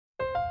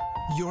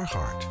Your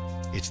heart.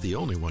 It's the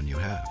only one you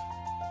have.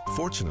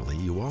 Fortunately,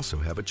 you also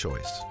have a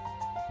choice.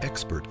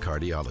 Expert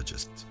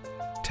cardiologists,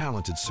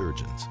 talented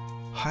surgeons,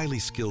 highly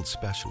skilled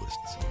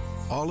specialists,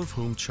 all of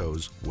whom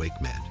chose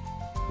WakeMed.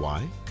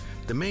 Why?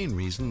 The main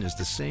reason is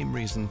the same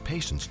reason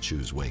patients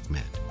choose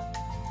WakeMed.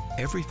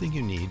 Everything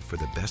you need for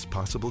the best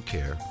possible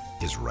care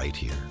is right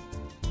here.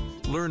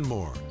 Learn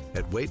more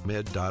at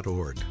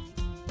wakemed.org.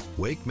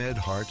 WakeMed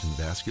Heart and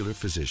Vascular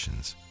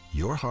Physicians.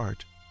 Your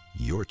heart,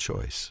 your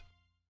choice.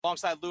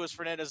 Alongside Louis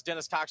Fernandez,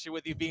 Dennis Cox here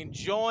with you, being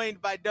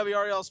joined by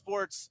WRAL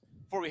Sports.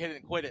 Before we hit it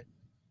and quit it,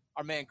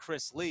 our man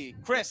Chris Lee.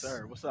 Chris. Yes,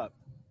 sir. What's up?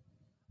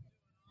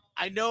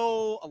 I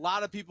know a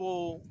lot of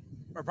people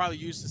are probably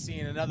used to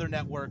seeing another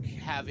network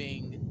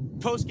having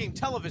post-game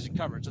television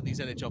coverage of these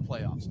NHL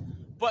playoffs.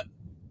 But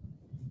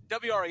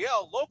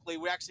WRAL, locally,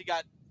 we actually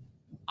got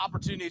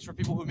opportunities for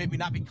people who maybe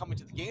not be coming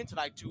to the game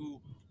tonight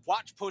to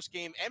watch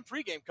post-game and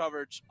pre-game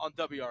coverage on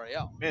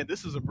WRAL. Man,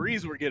 this is a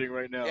breeze we're getting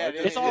right now. Yeah,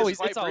 It's always.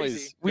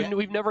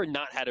 We've never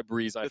not had a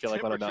breeze, I the feel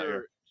like, when I'm out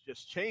here.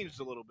 just changed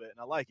a little bit, and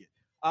I like it.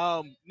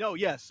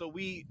 So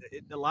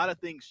a lot of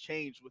things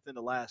changed within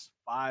the last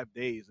 5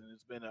 days, and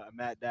it's been a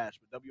mad dash.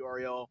 But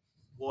WRAL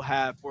will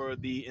have, for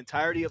the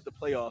entirety of the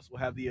playoffs, we'll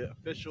have the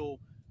official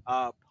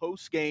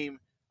post-game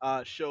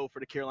show for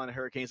the Carolina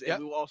Hurricanes, and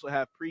we will also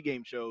have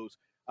pre-game shows.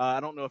 I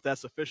don't know if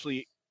that's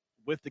officially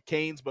with the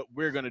Canes, but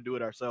we're going to do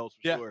it ourselves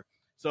for sure.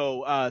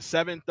 So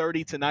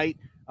 7:30 tonight,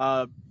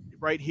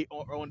 right here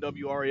on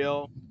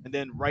WRAL, and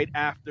then right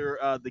after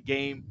the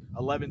game,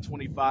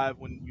 11:25,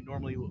 when you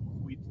normally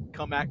we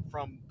come back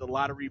from the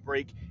lottery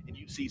break and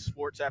you see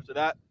sports after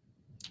that.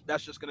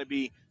 That's just going to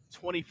be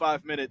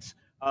 25 minutes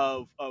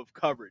of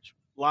coverage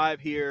live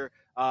here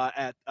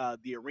at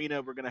the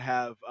arena. We're going to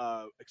have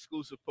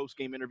exclusive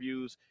post-game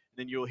interviews,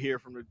 and then you'll hear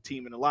from the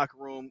team in the locker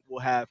room.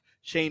 We'll have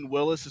Shane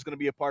Willis is going to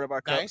be a part of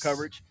our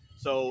coverage.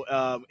 So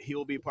he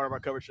will be a part of our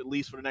coverage at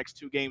least for the next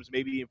 2 games,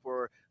 maybe even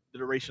for the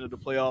duration of the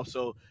playoffs.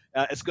 So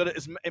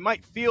it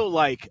might feel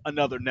like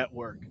another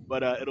network,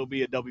 but it'll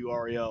be a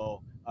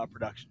WRAL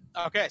production.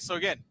 Okay, so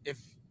again,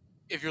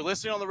 if you're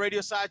listening on the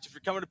radio side, if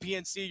you're coming to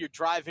PNC, you're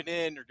driving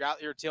in, or you're out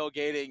here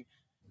tailgating,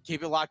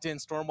 keep it locked in.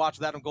 Stormwatch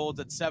with Adam Gold's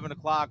at 7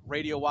 o'clock,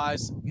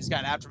 radio-wise. He's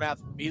got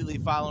Aftermath immediately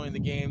following the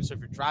game. So if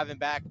you're driving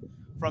back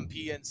from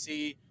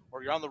PNC,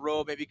 or you're on the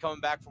road, maybe coming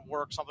back from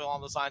work, something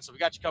along those lines. So we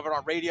got you covered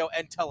on radio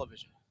and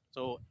television.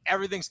 So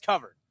everything's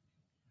covered.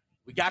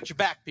 We got your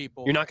back,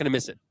 people. You're not going to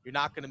miss it. You're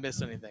not going to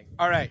miss anything.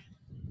 All right.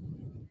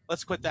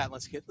 Let's quit that.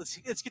 Let's get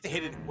to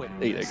hit it and quit.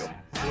 There you go.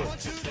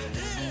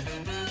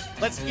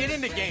 Let's get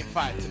into Game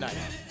 5 tonight.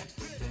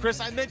 Chris,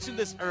 I mentioned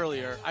this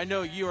earlier. I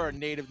know you are a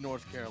native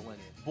North Carolinian,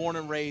 born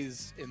and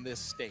raised in this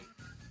state.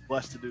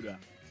 Blessed to do that.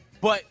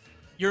 But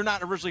you're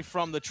not originally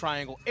from the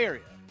Triangle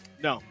area.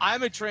 No.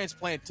 I'm a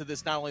transplant to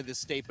this, not only this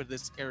state, but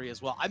this area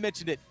as well. I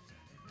mentioned it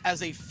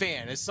as a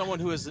fan, as someone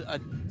who has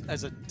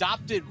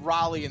adopted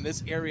Raleigh in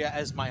this area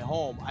as my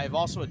home. I have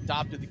also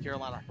adopted the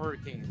Carolina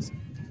Hurricanes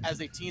as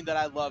a team that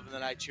I love and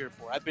that I cheer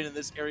for. I've been in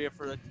this area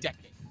for a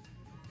decade,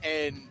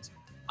 and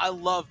I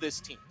love this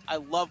team. I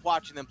love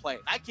watching them play.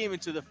 I came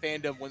into the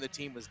fandom when the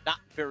team was not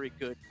very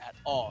good at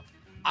all.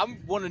 I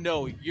want to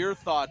know your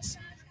thoughts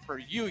for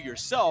you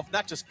yourself,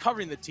 not just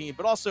covering the team,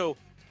 but also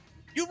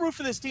you root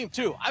for this team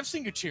too. I've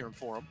seen you cheering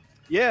for them.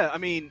 Yeah, I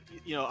mean,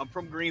 I'm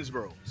from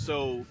Greensboro.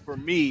 So for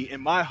me, in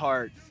my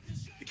heart,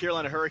 the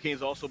Carolina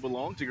Hurricanes also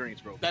belong to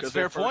Greensboro. That's a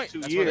fair point.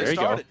 That's where they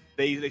started.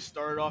 They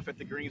started off at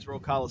the Greensboro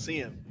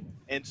Coliseum.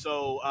 And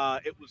so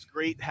it was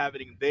great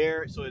having him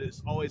there. So it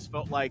has always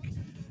felt like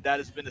that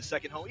has been the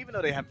second home. Even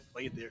though they haven't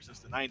played there since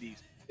the 90s,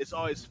 it's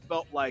always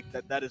felt like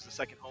that is the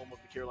second home of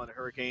the Carolina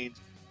Hurricanes.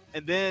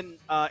 And then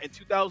in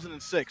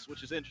 2006,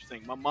 which is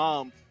interesting, my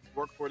mom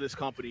worked for this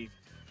company,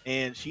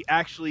 and she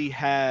actually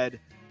had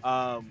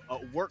a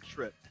work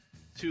trip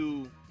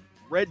to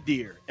Red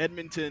Deer,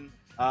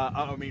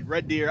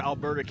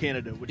 Alberta,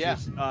 Canada, which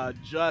is I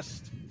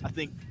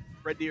think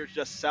Red Deer is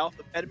just south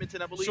of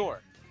Edmonton, I believe.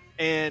 Sure.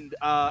 And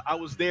I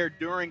was there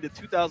during the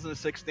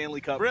 2006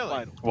 Stanley Cup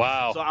Finals.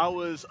 Wow. So I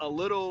was a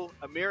little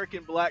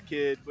American black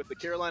kid with the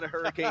Carolina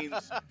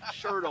Hurricanes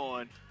shirt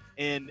on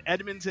in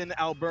Edmonton,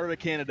 Alberta,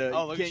 Canada.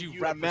 Oh, Can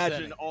you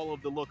imagine all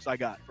of the looks I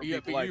got from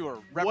people like,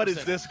 what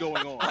is this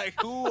going on? Like,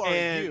 who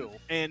are you?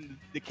 And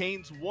the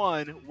Canes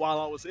won while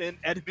I was in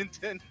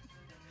Edmonton,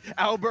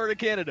 Alberta,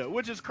 Canada,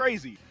 which is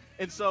crazy.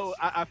 And so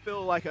I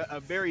feel like a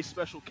very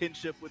special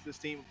kinship with this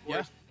team, of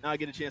course. Now I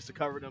get a chance to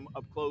cover them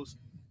up close.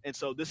 And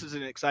so this is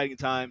an exciting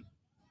time.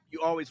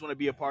 You always want to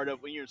be a part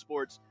of when you're in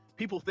sports.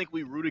 People think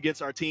we root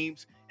against our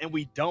teams, and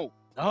we don't.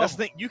 Oh. That's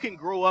the thing. You can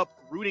grow up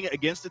rooting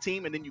against a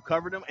team, and then you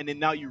cover them, and then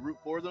now you root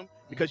for them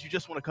because you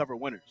just want to cover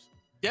winners.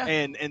 Yeah.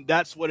 And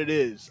that's what it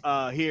is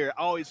here.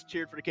 I always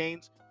cheered for the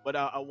Canes, but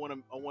I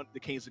want the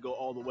Canes to go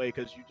all the way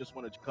because you just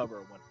want to cover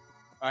a winner.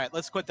 All right,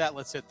 let's quit that.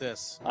 Let's hit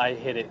this. I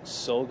hit it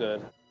so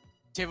good.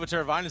 Teuvo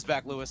Teravainen is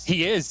back, Lewis.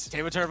 He is.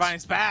 Teuvo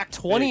Teravainen's back.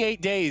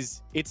 28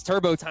 days. It's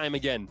turbo time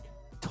again.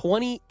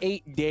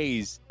 28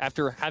 days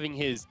after having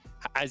his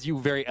as you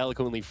very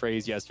eloquently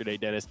phrased yesterday,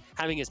 Dennis,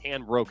 having his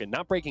hand broken,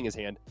 not breaking his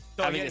hand,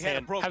 having his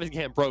hand broken.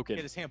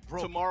 His hand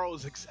broken. Tomorrow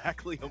is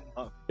exactly a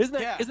month. Isn't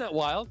that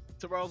wild?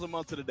 Tomorrow's a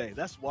month to the day.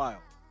 That's wild.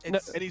 And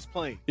he's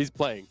playing. He's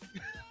playing.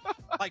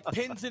 Like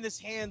pins in his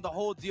hand, the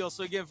whole deal.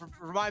 So again, for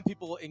remind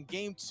people, in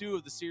Game 2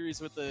 of the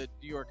series with the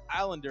New York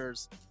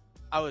Islanders,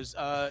 I was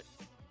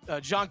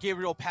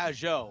Jean-Gabriel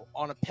Pageau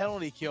on a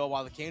penalty kill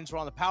while the Canes were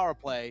on the power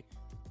play.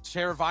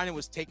 Teravainen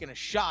was taking a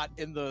shot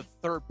in the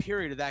third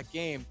period of that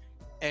game,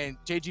 and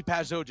J.G.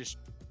 Pageau just,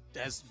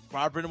 as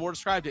Rob Brindamore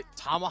described it,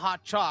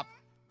 tomahawk chop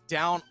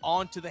down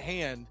onto the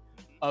hand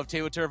of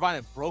Teuvo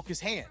Teravainen, broke his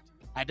hand.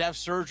 Had to have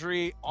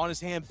surgery on his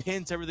hand,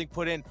 pins, everything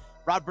put in.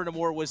 Rob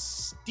Brindamore was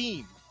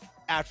steamed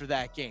after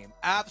that game.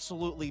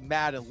 Absolutely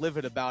mad and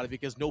livid about it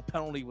because no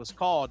penalty was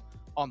called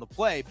on the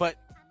play, but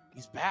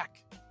he's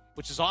back,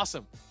 which is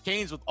awesome.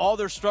 Canes, with all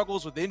their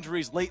struggles with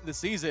injuries late in the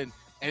season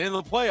and in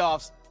the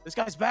playoffs, this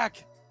guy's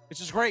back, which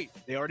is great.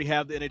 They already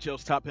have the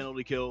NHL's top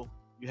penalty kill.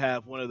 You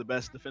have one of the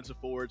best defensive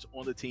forwards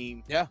on the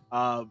team. Yeah.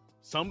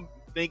 Some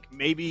think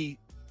maybe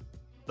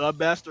the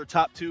best or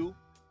top 2.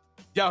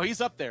 Yeah, he's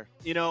up there.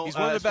 You know, he's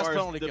one of the best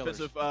penalty killers.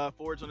 Defensive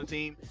forwards on the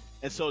team.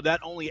 And so that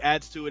only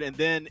adds to it. And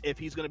then if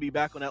he's going to be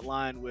back on that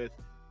line with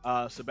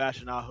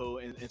Sebastian Aho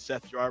and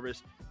Seth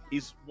Jarvis,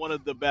 he's one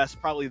of the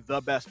best, probably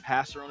the best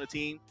passer on the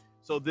team.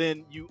 So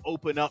then you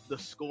open up the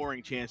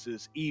scoring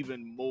chances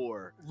even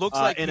more. Looks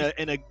like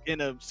in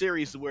a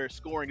series where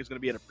scoring is going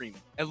to be at a premium.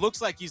 It looks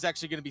like he's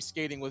actually going to be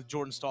skating with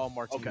Jordan Stahl and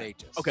Martin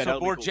Necas. Okay, so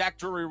where cool. Jack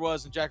Drury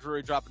was, and Jack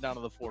Drury dropping down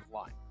to the fourth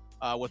line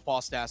with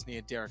Paul Stastny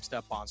and Derek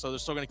Stepan. So they're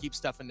still going to keep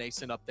Stefan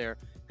Nason up there,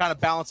 kind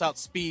of balance out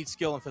speed,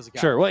 skill, and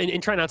physicality. Sure. Well,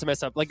 and try not to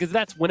mess up. Like, because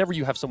that's whenever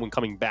you have someone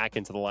coming back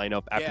into the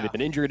lineup after they've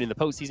been injured in the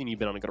postseason, you've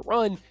been on a good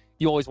run,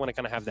 you always want to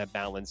kind of have that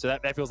balance. So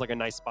that feels like a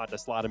nice spot to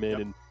slot him in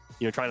and,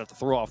 you know, try not to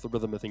throw off the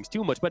rhythm of things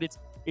too much. But it's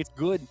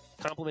good,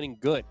 complementing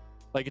good.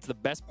 Like, it's the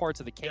best parts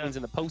of the Canes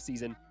in the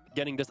postseason,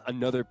 getting just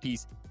another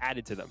piece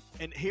added to them.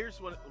 And here's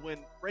when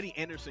Freddie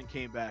Anderson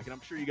came back, and I'm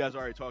sure you guys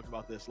already talked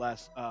about this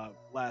last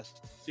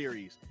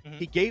series. Mm-hmm.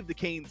 He gave the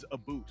Canes a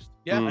boost,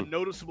 a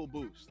noticeable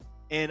boost.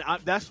 And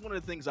that's one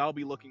of the things I'll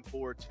be looking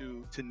forward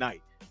to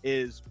tonight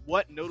is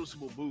what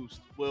noticeable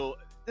boost will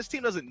 – this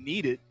team doesn't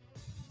need it,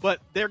 but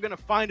they're going to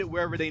find it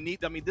wherever they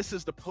need. I mean, this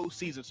is the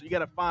postseason, so you got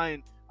to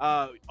find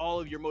all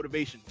of your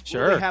motivation.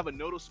 Sure. Will they have a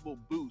noticeable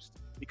boost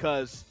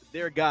because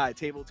their guy,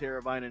 Teuvo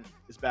Teravainen,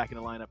 is back in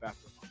the lineup after a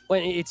month?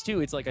 Well,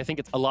 it's like, I think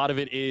a lot of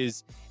it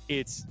is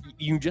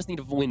you just need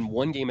to win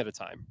one game at a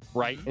time,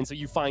 right? Mm-hmm. And so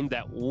you find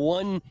that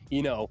one,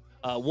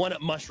 one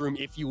mushroom,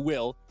 if you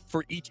will,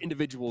 for each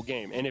individual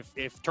game. And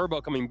if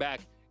Turbo coming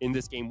back in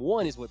this game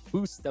 1 is what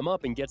boosts them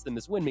up and gets them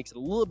this win, makes it a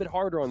little bit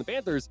harder on the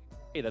Panthers,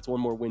 hey, that's one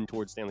more win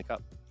towards Stanley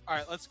Cup. All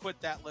right, let's quit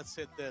that. Let's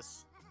hit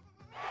this.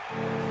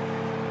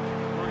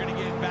 We're going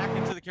to get back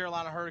into the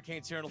Carolina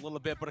Hurricanes here in a little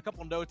bit, but a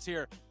couple notes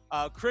here.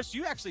 Chris,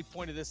 you actually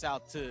pointed this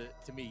out to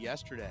me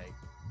yesterday.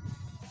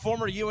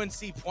 Former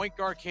UNC point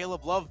guard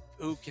Caleb Love,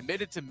 who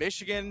committed to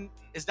Michigan,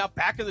 is now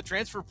back in the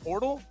transfer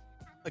portal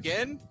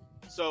again.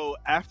 So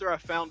after I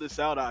found this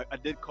out, I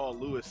did call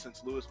Lewis,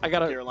 since Lewis was in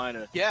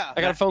Carolina. Yeah,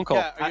 I got a phone call.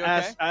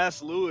 Yeah, I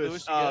asked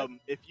Lewis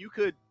if you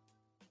could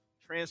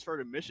transfer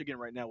to Michigan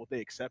right now, will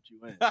they accept you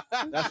in?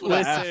 That's what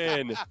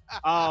I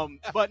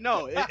asked. But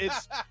no,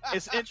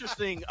 it's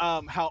interesting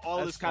how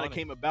all this kind of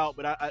came about.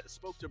 But I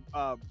spoke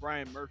to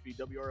Brian Murphy,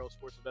 WRAL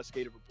Sports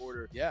investigative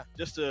reporter,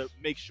 just to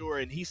make sure,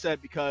 and he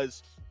said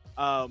because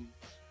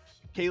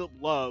Caleb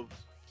Love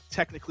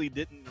technically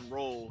didn't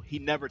enroll, he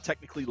never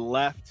technically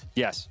left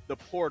the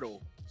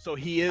portal, so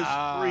he is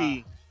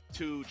free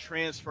to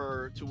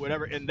transfer to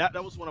whatever. And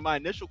that was one of my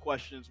initial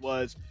questions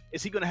was,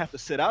 is he going to have to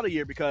sit out a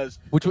year? Because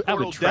the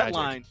portal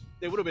deadline,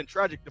 it would have been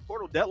tragic. The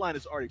portal deadline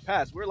is already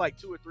passed. We're like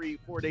 2 or 3,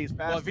 4 days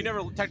past. Well, if he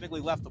never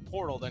technically left the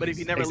portal, then if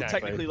he never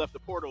technically left the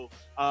portal,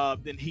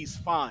 then he's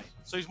fine.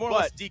 So he's more or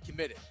less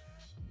decommitted.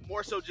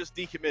 More so just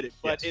decommitted.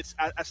 But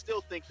I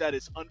still think that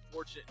it's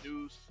unfortunate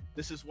news.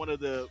 This is one of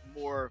the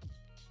more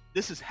 –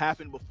 this has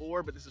happened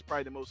before, but this is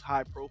probably the most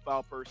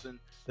high-profile person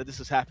that this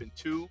has happened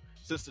to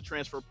since the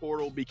transfer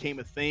portal became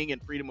a thing and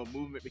freedom of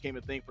movement became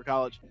a thing for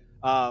college,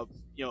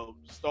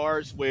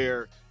 stars.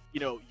 Where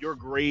your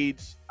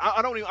grades.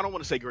 I don't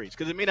want to say grades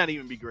because it may not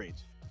even be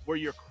grades. Where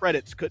your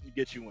credits couldn't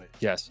get you in.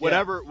 Yes.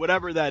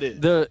 Whatever that is.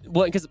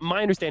 Because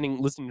my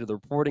understanding, listening to the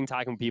reporting,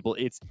 talking to people,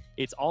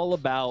 it's all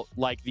about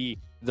like the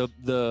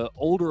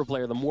older a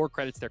player, the more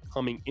credits they're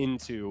coming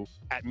into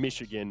at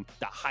Michigan,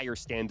 the higher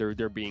standard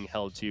they're being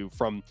held to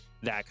from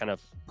that kind of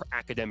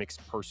academics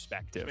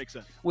perspective. Makes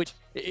sense. Which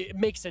it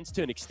makes sense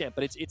to an extent,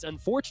 but it's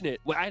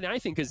unfortunate. And I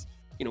think because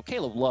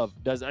Caleb Love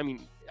does. I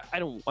mean, I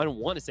don't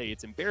want to say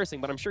it's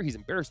embarrassing, but I'm sure he's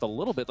embarrassed a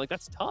little bit. Like,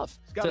 that's tough.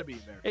 It's got to be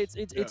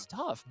embarrassing. It's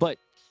tough, but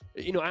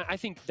I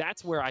think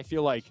that's where I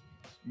feel like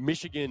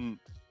Michigan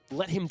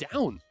let him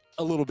down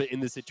a little bit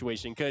in this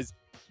situation, because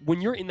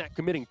when you're in that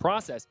committing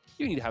process,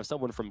 you need to have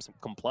someone from some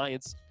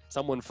compliance,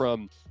 someone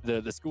from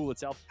the school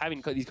itself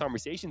having these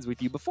conversations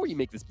with you before you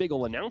make this big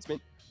old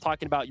announcement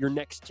talking about your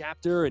next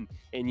chapter and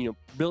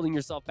building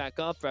yourself back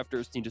up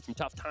after some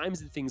tough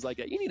times and things like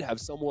that. You need to have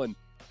someone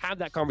have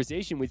that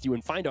conversation with you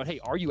and find out, hey,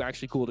 are you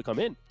actually cool to come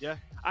in? Yeah.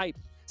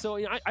 So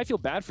I feel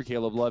bad for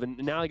Caleb Love, and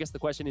now I guess the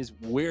question is,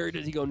 where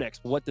does he go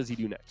next? What does he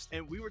do next?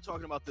 And we were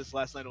talking about this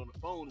last night on the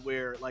phone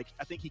where, I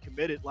think he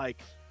committed,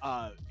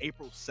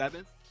 April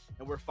 7th,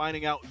 and we're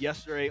finding out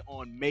yesterday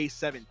on May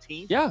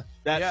 17th. Yeah.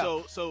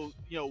 So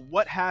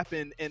what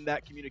happened in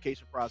that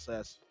communication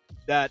process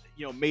that,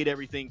 made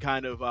everything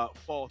kind of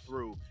fall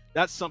through?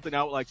 That's something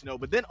I would like to know.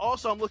 But then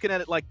also I'm looking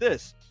at it like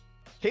this.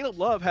 Caleb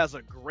Love has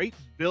a great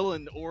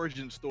villain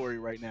origin story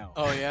right now.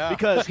 Oh, yeah.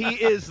 Because he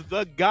is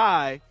the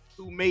guy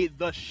who made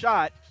the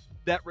shot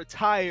that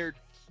retired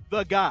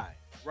the guy,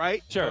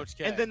 right? Sure.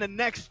 And then the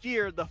next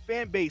year, the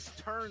fan base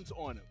turns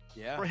on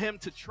him for him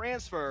to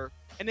transfer.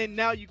 And then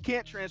now you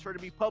can't transfer to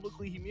be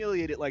publicly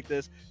humiliated like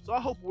this. So I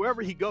hope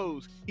wherever he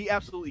goes, he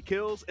absolutely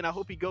kills. And I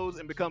hope he goes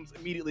and becomes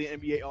immediately an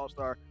NBA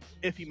All-Star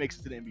if he makes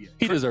it to the NBA.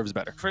 He deserves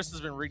better. Chris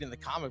has been reading the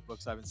comic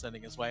books I've been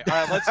sending his way. All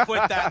right, let's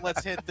quit that.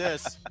 Let's hit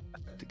this.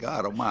 To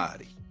God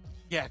Almighty.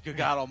 Yeah, good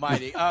God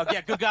Almighty.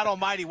 Good God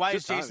Almighty. Why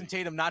is Jason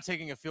Tatum not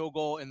taking a field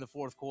goal in the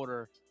fourth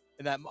quarter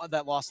in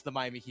that loss to the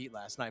Miami Heat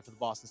last night for the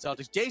Boston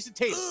Celtics? Jason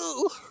Tatum,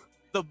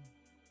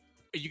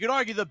 you could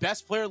argue the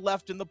best player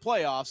left in the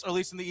playoffs, or at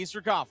least in the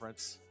Eastern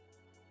Conference,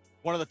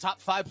 one of the top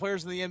 5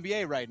 players in the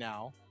NBA right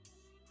now,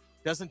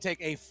 doesn't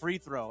take a free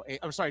throw.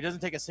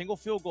 Doesn't take a single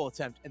field goal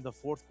attempt in the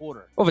fourth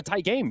quarter Of a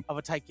tight game.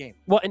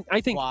 Well, and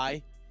I think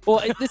why?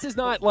 Well, this is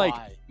not like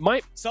my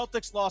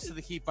Celtics lost to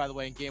the Heat, by the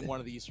way, in Game 1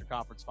 of the Eastern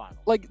Conference Final.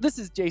 This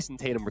is Jason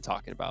Tatum we're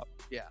talking about.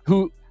 Yeah.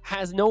 Who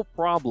has no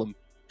problem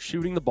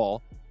shooting the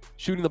ball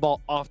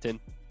often,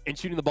 and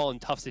shooting the ball in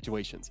tough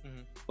situations.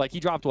 Mm-hmm. He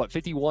dropped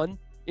 51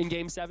 in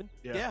Game 7.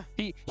 Yeah.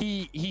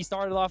 He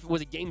started off,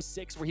 was it Game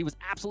 6, where he was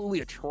absolutely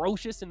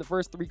atrocious in the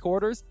first 3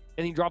 quarters,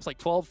 and he drops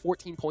 12,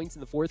 14 points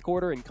in the fourth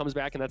quarter and comes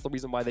back, and that's the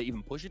reason why they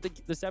even push it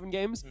to 7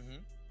 games.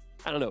 Mm-hmm.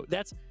 I don't know.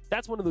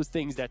 That's one of those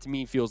things that to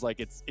me feels like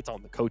it's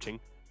on the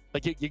coaching.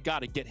 You got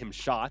to get him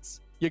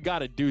shots. You got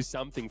to do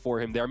something for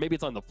him there. Maybe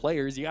it's on the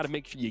players. You got to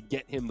make sure you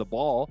get him the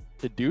ball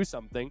to do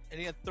something. And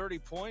he had 30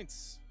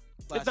 points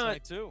last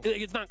night too.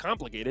 It's not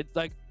complicated.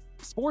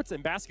 Sports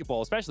and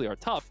basketball especially are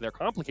tough. They're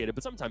complicated,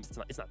 but sometimes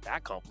it's not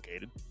that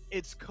complicated.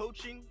 It's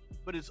coaching,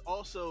 but it's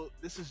also,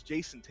 this is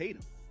Jason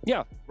Tatum.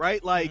 Yeah.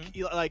 Right?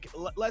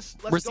 Let's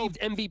received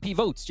MVP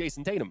votes,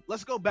 Jason Tatum.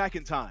 Let's go back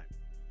in time.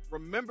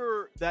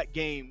 Remember that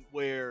game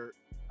where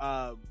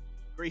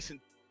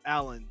Grayson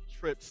Allen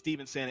tripped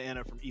Steven Santa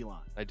Ana from Elon?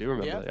 I do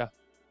remember that,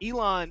 yeah.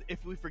 Elon,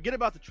 if we forget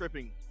about the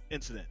tripping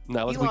incident.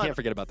 No, we can't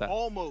forget about that.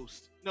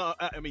 No,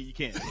 I mean, you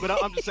can. But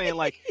I'm just saying,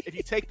 if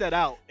you take that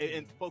out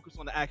and focus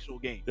on the actual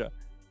game. Yeah.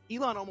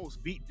 Elon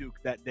almost beat Duke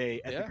that day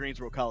at the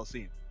Greensboro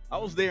Coliseum. I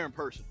was there in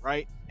person,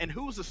 right? And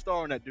who was the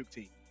star on that Duke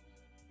team?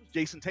 It was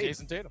Jason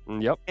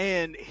Tatum. Yep.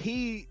 And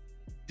he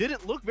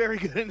didn't look very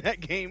good in that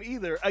game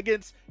either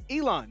against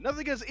Elon.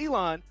 Nothing against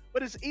Elon,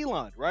 but it's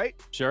Elon, right?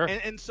 Sure.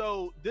 And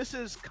so this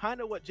is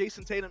kind of what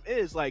Jason Tatum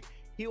is.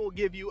 He will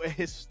give you a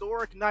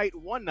historic night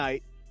one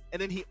night,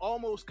 and then he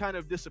almost kind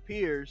of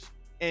disappears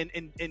and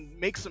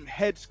makes some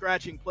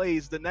head-scratching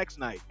plays the next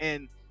night.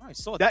 And he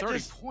still had 30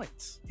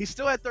 points. He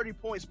still had 30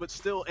 points, but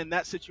still in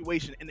that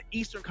situation, in the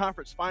Eastern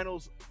Conference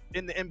Finals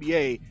in the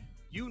NBA,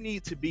 you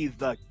need to be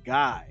the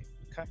guy.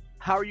 Okay.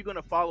 How are you going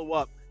to follow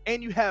up?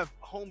 And you have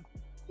home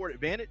court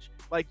advantage.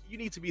 You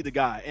need to be the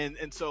guy.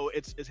 And so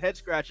it's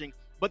head-scratching.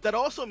 But that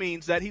also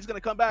means that he's going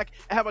to come back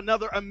and have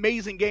another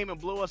amazing game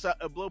and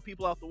blow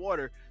people out the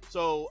water.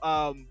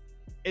 So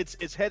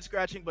it's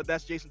head-scratching, but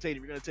that's Jason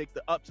Tatum. You're going to take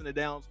the ups and the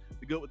downs,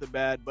 the good with the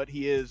bad, but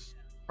he is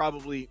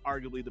probably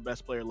arguably the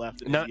best player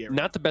left in the NBA.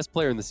 Not the best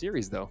player in the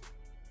series, though.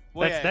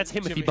 Well, that's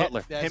Himothy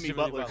Butler. Himothy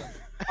Butler. All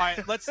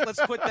right, let's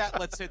quit that.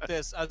 Let's hit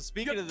this.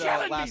 Speaking of the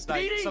last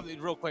night, something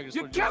real quick. Just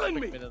a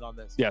quick minute on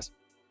this. Yes.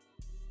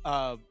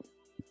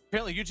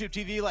 Apparently, YouTube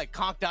TV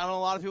conked down on a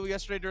lot of people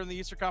yesterday during the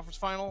Eastern Conference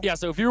Final. Yeah,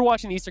 so if you were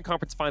watching the Eastern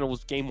Conference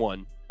Finals Game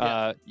 1,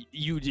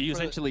 you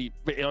essentially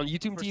on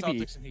YouTube TV.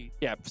 Celtics and Heat.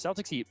 Yeah,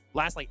 Celtics Heat.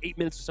 Last 8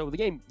 minutes or so of the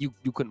game, you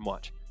couldn't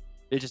watch.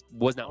 It just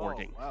was not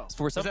working. Wow.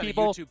 For some was that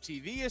people, a YouTube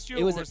TV issue.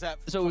 It was or was that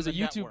so. It was a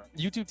YouTube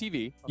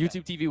TV. Okay.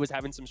 YouTube TV was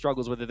having some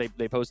struggles with it.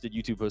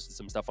 YouTube posted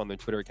some stuff on their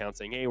Twitter account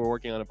saying, "Hey, we're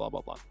working on it." Blah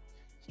blah blah.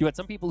 You had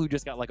some people who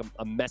just got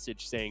a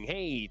message saying,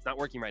 "Hey, it's not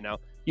working right now."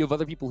 You have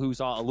other people who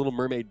saw a Little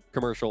Mermaid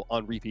commercial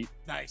on repeat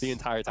the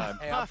entire time.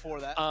 Hey, I'm for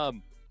that.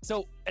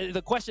 So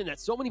the question that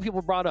so many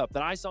people brought up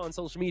that I saw on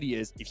social media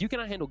is, if you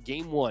cannot handle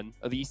Game 1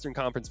 of the Eastern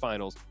Conference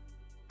Finals,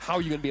 how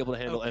are you going to be able to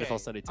handle NFL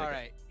Sunday Ticket? All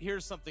right,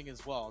 here's something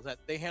as well, that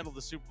they handled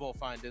the Super Bowl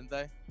fine, didn't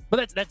they?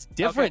 But that's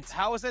different. Okay.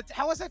 How is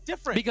that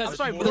different? Because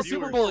the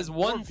Super Bowl is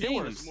one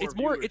thing.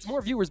 It's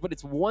more viewers, but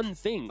it's one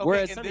thing. Okay,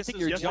 whereas and Sunday this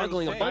Ticket, is you're just one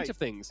juggling a thing. bunch of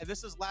things. And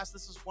this is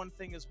one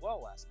thing as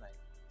well last night.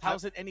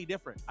 How's it any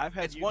different?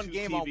 It's YouTube one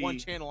game TV, on one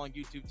channel on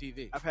YouTube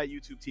TV. I've had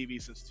YouTube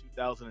TV since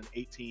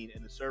 2018,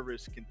 and the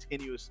service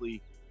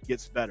continuously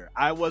gets better.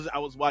 I was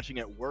watching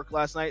at work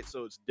last night,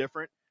 so it's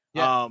different.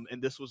 Yeah.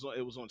 And it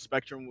was on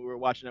Spectrum. We were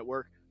watching at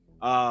work.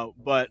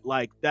 But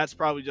like that's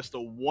probably just a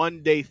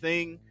one-day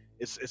thing.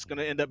 It's going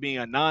to end up being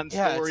a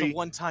non-story. Yeah, it's a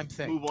one-time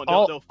thing. Move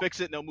on. They'll fix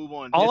it and they'll move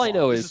on. All I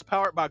know this is is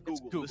powered by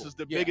Google. This is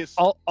the biggest.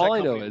 All tech I know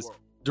company in is the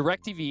world.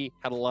 DirecTV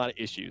had a lot of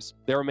issues.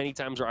 There were many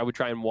times where I would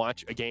try and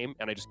watch a game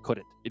and I just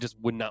couldn't. It just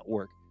would not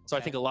work. So I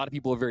think a lot of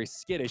people are very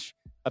skittish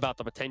about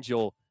the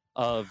potential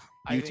of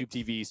YouTube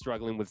TV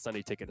struggling with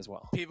Sunday Ticket as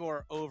well. People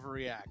are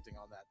overreacting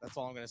on that. That's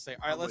all I'm going to say.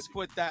 All right, let's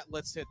quit that.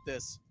 Let's hit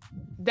this.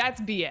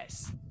 That's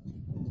BS.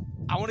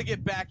 I want to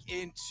get back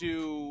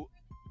into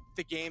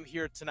the game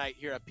here tonight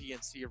here at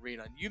PNC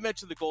Arena. You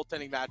mentioned the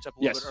goaltending matchup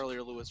a little bit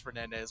earlier, Louis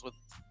Fernandez. With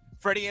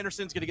Freddie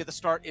Anderson's going to get the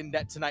start in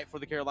net tonight for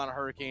the Carolina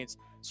Hurricanes.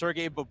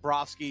 Sergei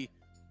Bobrovsky,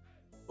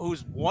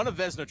 who's won a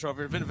Vezina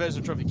Trophy, or been a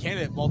Vezina Trophy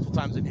candidate multiple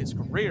times in his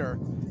career,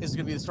 is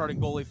going to be the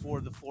starting goalie for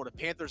the Florida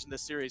Panthers in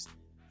this series.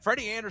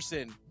 Freddie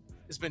Anderson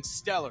has been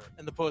stellar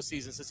in the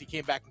postseason since he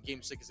came back in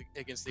Game 6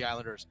 against the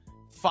Islanders.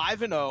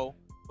 5-0,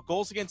 a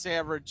goals against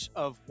average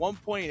of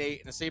 1.8,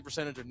 and a save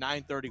percentage of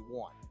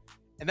 .931.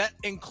 And that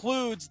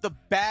includes the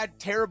bad,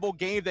 terrible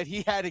game that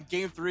he had in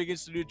Game 3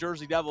 against the New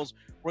Jersey Devils,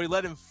 where he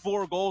let in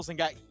 4 goals and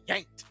got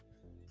yanked.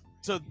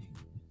 So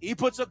he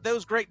puts up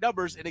those great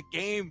numbers in a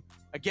game,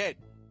 again,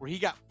 where he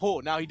got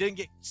pulled. Now, he didn't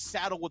get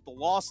saddled with the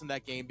loss in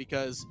that game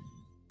because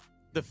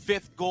the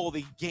 5th goal,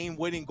 the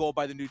game-winning goal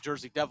by the New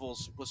Jersey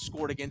Devils, was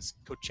scored against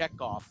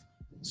Kochetkov.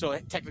 So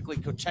technically,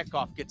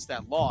 Kochetkov gets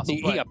that loss.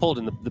 He got pulled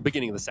in the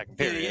beginning of the second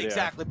period. Yeah,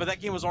 exactly, but that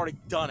game was already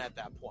done at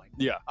that point.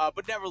 Yeah.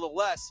 But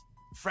nevertheless,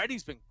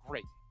 Freddie's been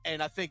great,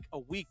 and I think a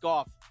week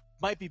off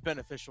might be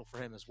beneficial for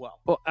him as well.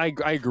 Well, I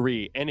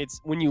agree, and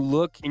it's when you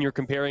look and you're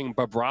comparing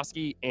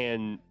Bobrovsky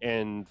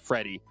and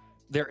Freddie,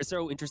 they're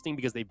so interesting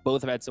because they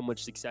both have had so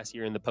much success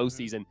here in the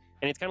postseason,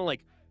 and it's kind of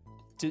like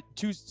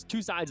two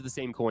sides of the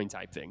same coin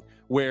type thing,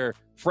 where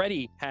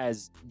Freddie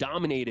has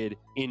dominated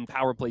in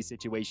power play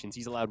situations.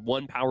 He's allowed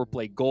 1 power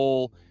play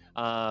goal.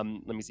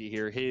 Let me see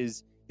here.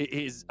 His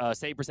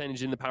save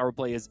percentage in the power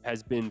play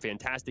has been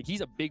fantastic.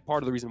 He's a big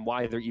part of the reason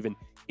why they're even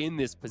in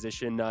this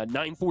position.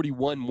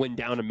 941 when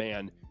down a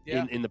man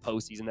in the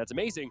postseason. That's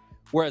amazing.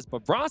 Whereas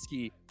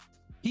Bobrovsky,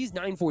 he's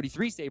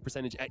 943 save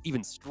percentage at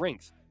even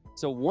strength.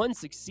 So one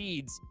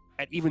succeeds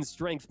at even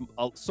strength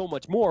so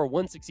much more.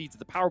 One succeeds at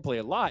the power play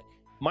a lot.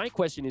 My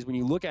question is, when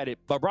you look at it,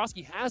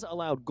 Bobrovsky has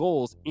allowed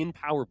goals in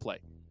power play.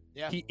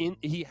 Yeah.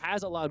 He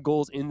has allowed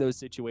goals in those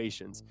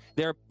situations.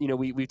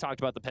 We've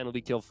talked about the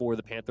penalty kill for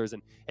the Panthers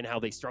and how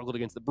they struggled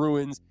against the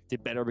Bruins,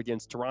 did better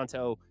against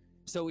Toronto.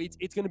 So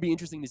it's going to be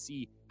interesting to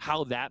see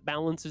how that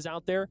balances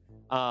out there.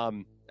 I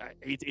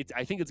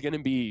think it's going to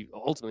be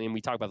ultimately, and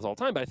we talk about this all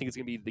the time, but I think it's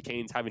going to be the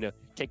Canes having to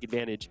take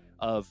advantage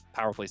of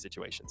power play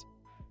situations.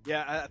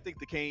 Yeah, I think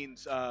the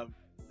Canes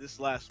this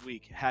last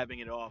week having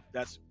it off,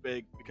 that's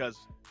big because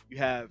you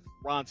have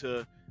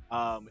Ronta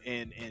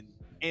and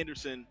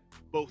Anderson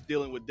both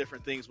dealing with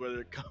different things,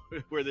 whether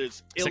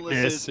there's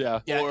illnesses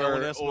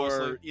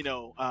or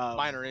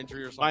minor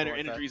injury or something minor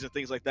injuries and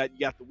things like that. You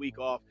got the week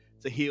off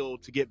to heal,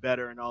 to get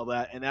better and all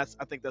that, and I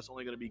think that's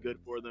only going to be good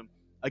for them.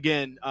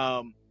 Again,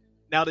 now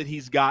that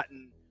he's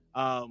gotten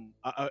a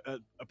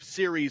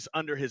series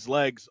under his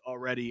legs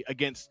already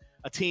against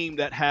a team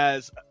that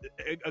has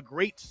a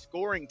great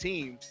scoring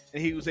team,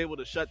 and he was able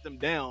to shut them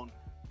down.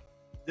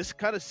 This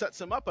kind of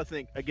sets him up, I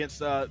think, against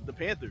the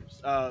Panthers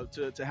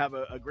to have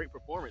a great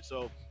performance.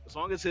 So as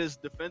long as his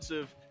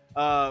defensive,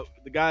 the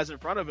guys in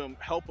front of him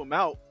help him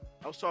out.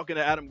 I was talking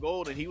to Adam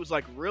Gold, and he was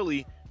like,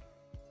 really,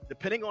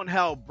 depending on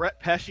how Brett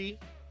Pesce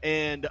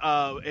and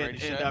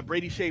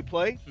Brady Shea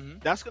play,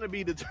 that's going to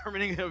be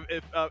determining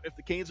if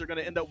the Canes are going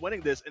to end up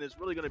winning this, and it's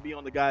really going to be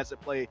on the guys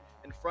that play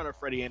in front of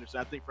Freddie Anderson.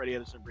 I think Freddie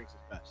Anderson brings his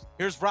best.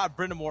 Here's Rod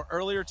Brindamore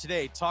earlier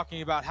today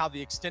talking about how the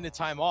extended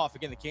time off,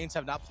 again, the Canes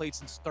have not played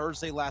since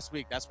Thursday last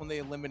week. That's when they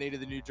eliminated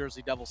the New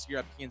Jersey Devils here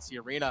at PNC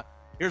Arena.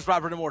 Here's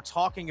Rod Brindamore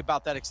talking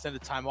about that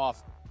extended time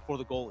off for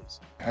the goalies.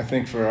 I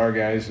think for our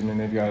guys,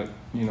 they've got,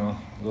 a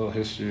little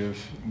history of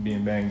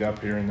being banged up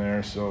here and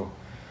there, so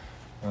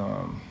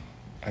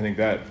I think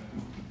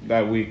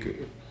that week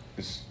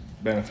is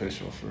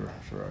beneficial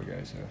for our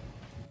guys there.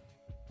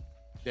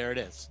 There it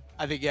is.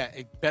 I think,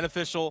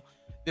 beneficial.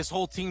 This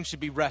whole team should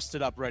be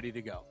rested up, ready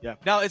to go. Yeah.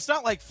 Now, it's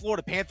not like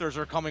Florida Panthers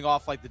are coming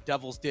off like the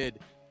Devils did,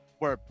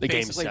 where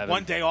basically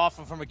one day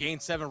off from a Game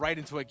 7 right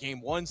into a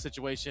Game 1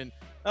 situation.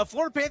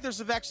 Florida Panthers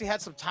have actually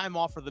had some time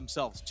off for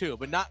themselves too,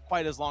 but not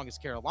quite as long as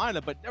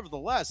Carolina. But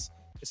nevertheless,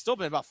 it's still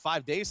been about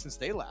 5 days since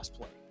they last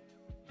played.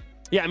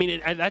 Yeah, I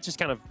mean, that's just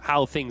kind of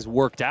how things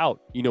worked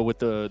out, with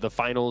the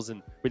finals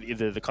and with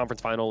the conference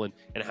final and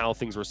how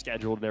things were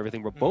scheduled and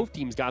everything, where both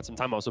teams got some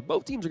time off. So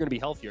both teams are going to be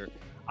healthier.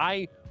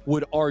 I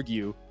would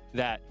argue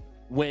that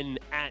when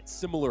at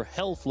similar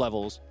health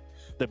levels,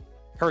 the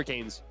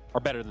Hurricanes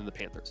are better than the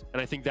Panthers.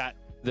 And I think that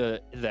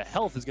the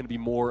health is going to be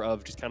more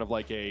of just kind of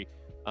like a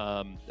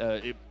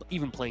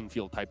even playing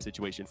field type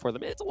situation for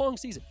them. It's a long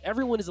season.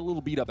 Everyone is a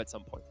little beat up at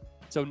some point.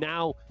 So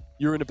now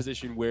you're in a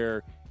position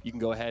where you can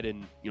go ahead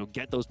and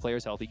get those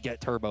players healthy,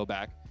 get Turbo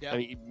back. Yeah. I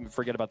mean,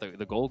 forget about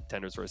the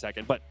goaltenders for a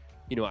second, but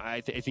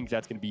I think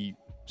that's going to be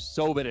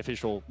so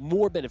beneficial,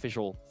 more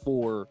beneficial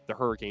for the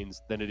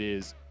Hurricanes than it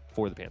is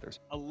for the Panthers.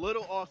 A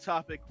little off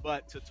topic,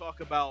 but to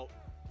talk about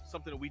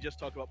something that we just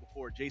talked about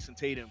before, Jason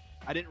Tatum.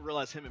 I didn't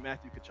realize him and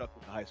Matthew Tkachuk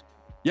went to high school.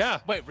 Yeah.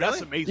 Wait, really?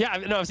 That's amazing. Yeah,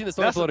 no, I've seen the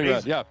story floating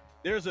around. Yeah.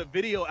 There's a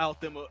video out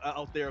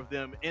there of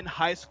them in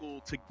high school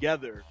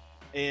together,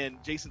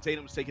 and Jason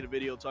Tatum was taking a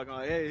video talking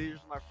like, "Hey, here's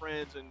my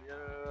friends," and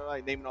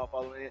like naming off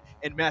all of them,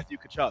 and Matthew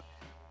Tkachuk.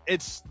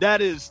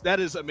 That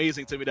is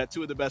amazing to me that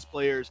two of the best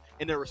players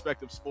in their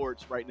respective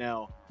sports right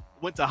now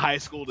went to high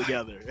school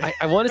together.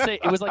 I want to say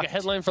it was like a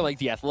headline for like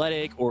The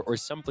Athletic or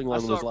something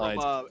along those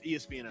lines. From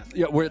ESPN.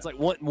 Yeah, where it's like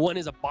one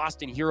is a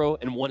Boston hero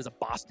and one is a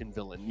Boston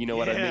villain. You know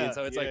what I mean?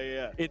 So it's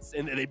it's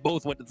and they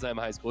both went to the same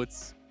high school.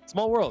 It's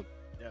small world.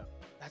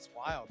 That's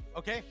wild.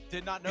 Okay,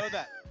 did not know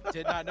that.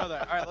 Did not know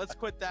that. All right, let's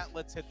quit that.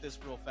 Let's hit this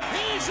real fast.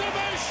 He's a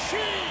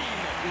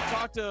machine! We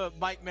talked to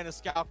Mike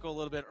Maniscalco a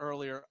little bit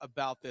earlier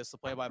about this, the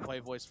play-by-play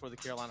voice for the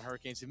Carolina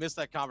Hurricanes. If you missed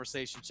that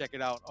conversation, check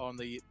it out on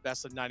the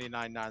Best of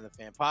 99.9 The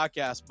Fan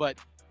podcast. But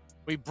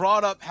we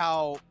brought up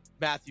how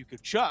Matthew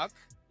Tkachuk,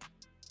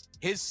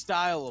 his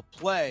style of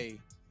play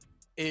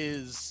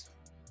is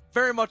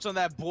very much on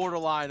that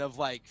borderline of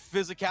like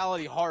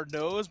physicality,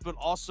 hard-nosed, but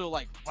also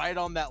like right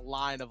on that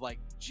line of like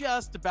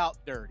just about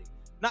dirty.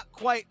 Not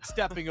quite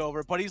stepping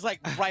over, but he's like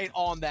right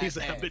on that. He's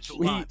a edge. habitual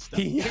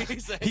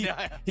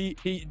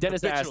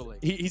Dennis asked,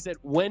 he said,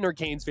 when are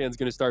Canes fans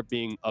going to start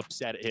being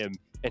upset at him?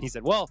 And he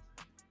said, well,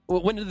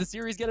 when did the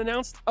series get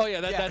announced? Oh,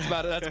 yeah, that's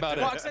about it. That's about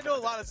it. Well, I know a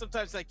lot of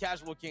sometimes like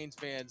casual Canes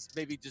fans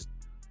maybe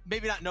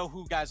not know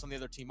who guys on the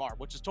other team are,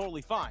 which is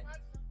totally fine.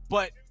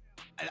 But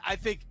I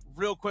think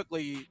real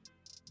quickly,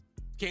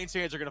 Canes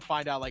fans are going to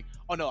find out like,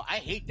 oh, no, I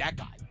hate that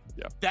guy.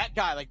 Yeah. That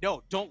guy, like,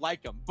 no, don't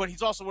like him. But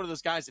he's also one of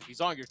those guys, if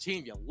he's on your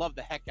team, you love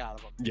the heck out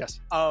of him.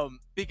 Yes.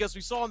 Because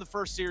we saw in the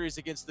first series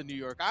against the New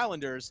York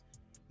Islanders,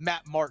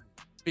 Matt Martin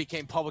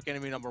became public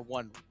enemy number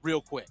one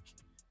real quick.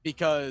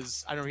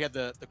 Because I know he had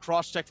the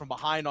cross-check from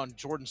behind on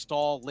Jordan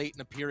Stahl late in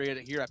the period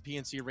here at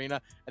PNC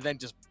Arena, and then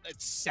just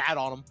sat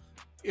on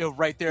him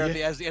right there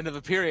at the end of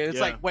the period.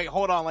 It's like, wait,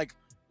 hold on, like,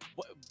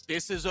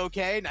 this is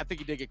okay. And I think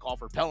he did get called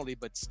for a penalty,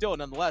 but still,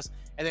 nonetheless.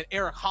 And then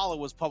Eric Holla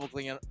was public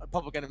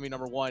enemy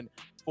number one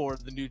for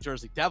the New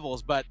Jersey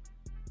Devils. But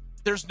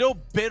there's no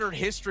bitter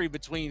history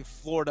between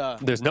Florida.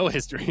 There's no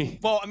history.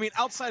 Well, I mean,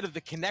 outside of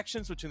the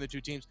connections between the two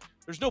teams,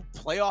 there's no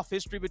playoff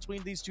history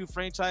between these two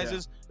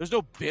franchises. Yeah. There's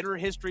no bitter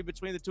history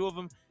between the two of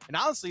them. And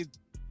honestly,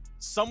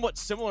 somewhat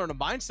similar in a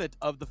mindset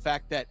of the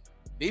fact that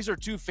these are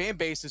two fan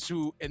bases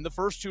who, in the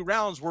first two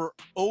rounds, were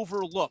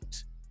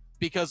overlooked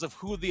because of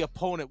who the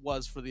opponent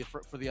was for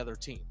the other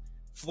team.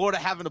 Florida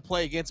having to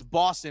play against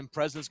Boston,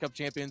 President's Cup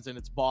champions, and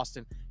it's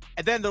Boston.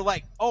 And then they're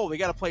like, oh, they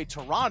got to play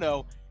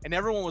Toronto. And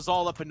everyone was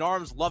all up in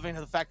arms, loving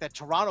the fact that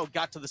Toronto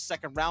got to the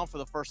second round for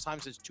the first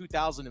time since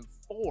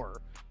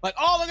 2004. Like,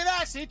 oh, look at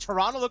that. See,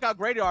 Toronto, look how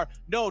great you are.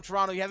 No,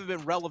 Toronto, you haven't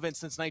been relevant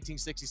since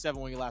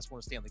 1967 when you last won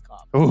a Stanley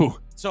Cup. Ooh.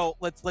 So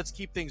let's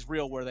keep things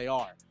real where they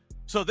are.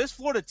 So this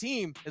Florida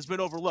team has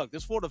been overlooked.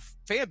 This Florida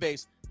fan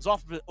base is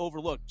often been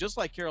overlooked, just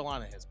like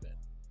Carolina has been.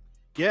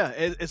 Yeah,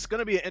 it's going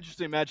to be an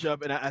interesting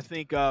matchup, and I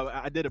think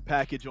I did a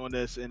package on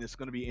this, and it's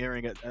going to be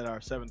airing at our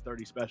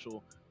 7:30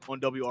 special on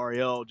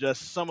WRAL.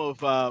 Just some of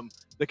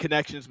the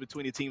connections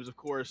between the teams, of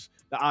course,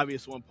 the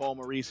obvious one, Paul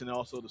Maurice, and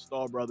also the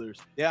Stahl brothers.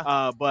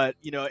 Yeah. But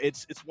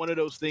it's one of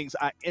those things.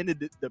 I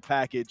ended the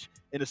package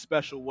in a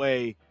special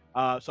way,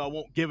 so I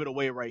won't give it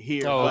away right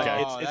here. Oh,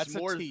 okay. But that's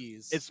a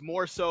tease. It's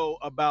more so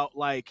about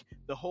like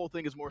the whole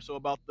thing is more so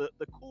about the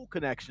cool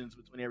connections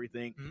between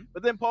everything. Mm-hmm.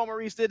 But then Paul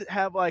Maurice did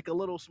have like a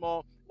little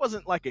small.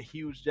 Wasn't like a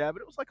huge jab,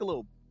 but it was like a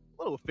little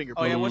finger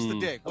poke. Oh yeah, what's the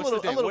dig? What's the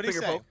dig? What did he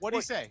say? What did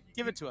he say?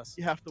 Give it to us.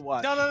 You have to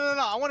watch. No.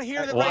 I want to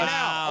hear it right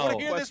now. I want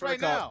to hear this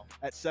right now.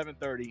 At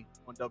 7:30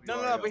 on WRAL.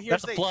 No, but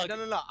here's the plug. No.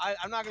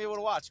 I'm not gonna be able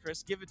to watch,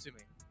 Chris. Give it to me.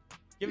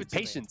 Give it to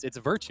me. Patience. It's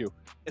a virtue.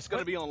 It's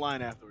gonna be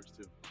online afterwards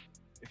too,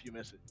 if you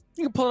miss it.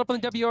 You can pull it up on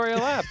the WRAL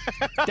app.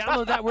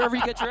 Download that wherever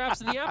you get your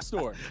apps in the App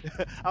Store.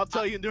 I'll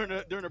tell you during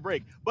the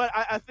break. But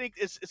I think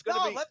it's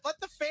gonna be. Let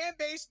the fan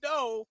base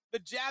know the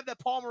jab that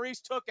Paul Maurice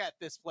took at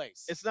this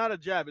place. It's not a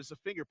jab. It's a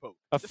finger poke.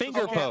 A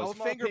finger poke.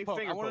 Finger poke.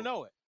 I want to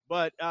know it.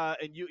 But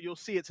and you'll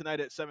see it tonight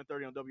at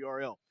 7:30 on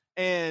WRAL.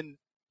 And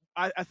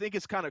I think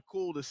it's kind of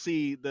cool to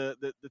see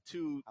the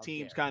two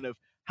teams kind of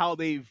how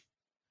they've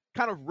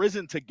kind of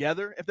risen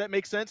together, if that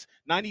makes sense.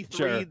 93,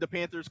 sure. The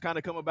Panthers kind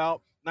of come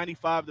about.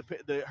 95,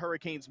 the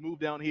Hurricanes move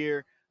down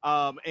here.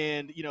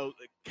 And,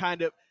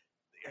 kind of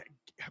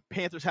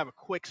Panthers have a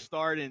quick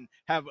start and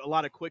have a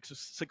lot of quick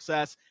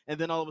success. And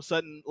then all of a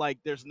sudden, like,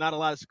 there's not a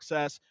lot of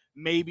success.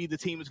 Maybe the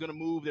team is going to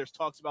move. There's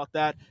talks about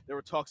that. There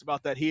were talks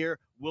about that here.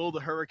 Will the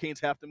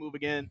Hurricanes have to move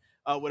again?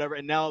 Whatever.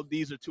 And now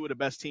these are two of the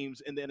best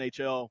teams in the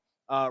NHL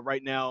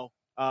right now.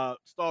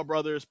 Stahl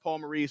brothers, Paul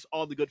Maurice,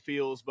 all the good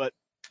feels. But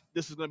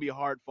this is going to be a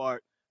hard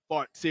fought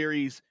fought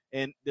series,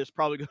 and there's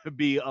probably going to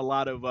be a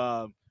lot of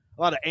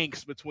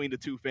angst between the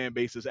two fan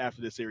bases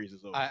after this series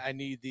is over. I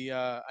need the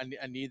I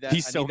need that.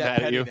 He's I so need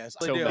that mad at you. pettiness.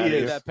 So I do. mad I at need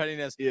you. that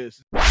pettiness.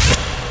 Yes.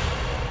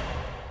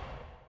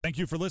 Thank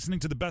you for listening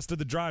to the Best of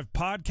the Drive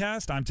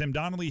podcast. I'm Tim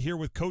Donnelly here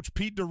with Coach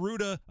Pete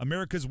D'Arruda,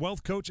 America's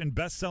wealth coach and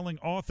best-selling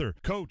author.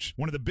 Coach,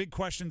 one of the big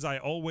questions I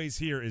always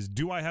hear is,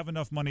 do I have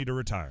enough money to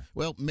retire?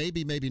 Well,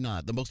 maybe, maybe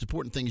not. The most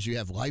important thing is you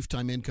have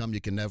lifetime income you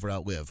can never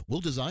outlive.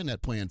 We'll design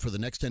that plan for the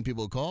next 10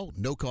 people who call.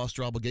 No cost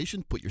or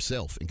obligation. Put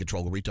yourself in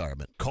control of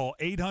retirement. Call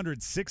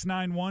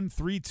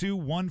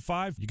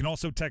 800-691-3215. You can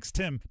also text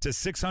Tim to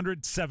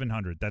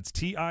 600-700. That's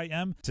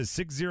TIM to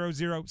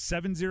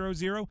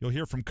 600-700. You'll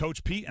hear from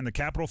Coach Pete and the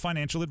Capital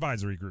Financial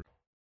Advisory Group.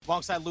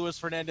 Alongside Louis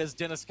Fernandez,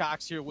 Dennis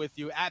Cox here with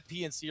you at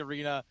PNC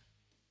Arena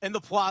in the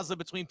plaza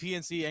between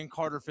PNC and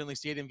Carter Finley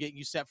Stadium, getting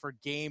you set for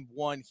Game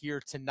 1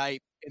 here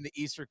tonight in the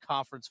Eastern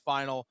Conference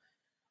Final.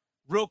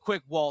 Real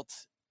quick, Walt,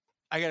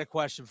 I got a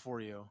question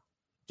for you.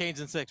 Canes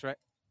in 6, right?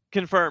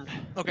 Confirmed.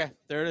 Okay,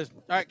 there it is.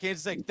 All right,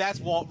 Canes in 6. That's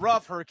Walt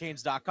Ruff,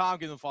 Hurricanes.com.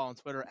 Give them a follow on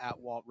Twitter at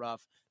Walt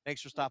Ruff.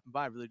 Thanks for stopping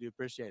by. I really do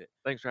appreciate it.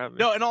 Thanks for having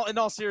me. No, in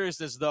all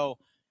seriousness, though,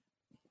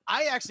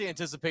 I actually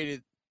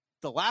anticipated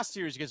the last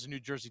series against the New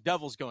Jersey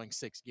Devils going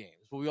 6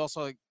 games, but we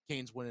also saw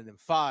Canes winning in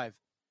 5.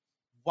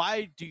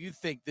 Why do you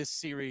think this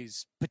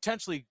series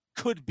potentially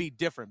could be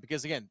different?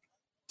 Because, again,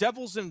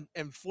 Devils and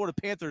Florida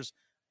Panthers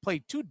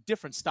play two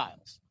different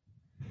styles.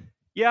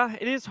 Yeah,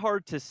 it is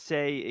hard to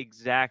say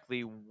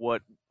exactly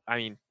what – I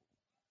mean,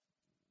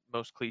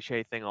 most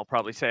cliche thing I'll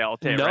probably say all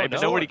day, right?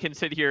 But nobody can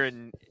sit here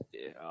and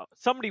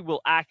somebody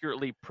will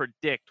accurately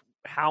predict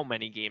how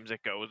many games it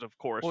goes, of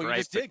course, well, right? Well,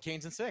 you just did,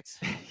 Canes in 6.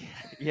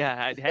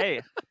 Yeah,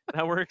 hey,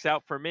 that works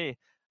out for me.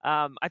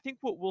 I think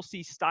what we'll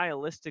see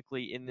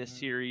stylistically in this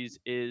series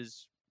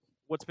is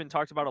what's been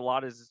talked about a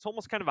lot is it's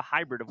almost kind of a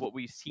hybrid of what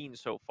we've seen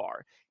so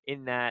far,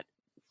 in that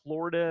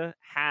Florida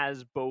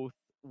has both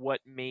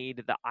what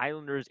made the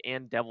Islanders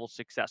and Devils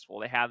successful.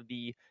 They have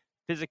the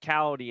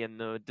physicality and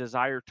the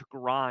desire to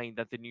grind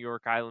that the New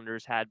York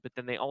Islanders had, but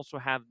then they also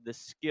have the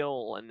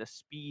skill and the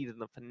speed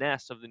and the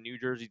finesse of the New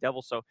Jersey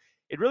Devils. So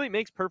it really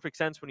makes perfect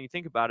sense when you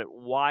think about it,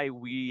 why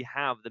we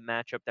have the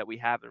matchup that we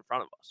have in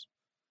front of us.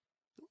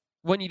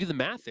 When you do the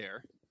math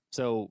there,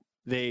 so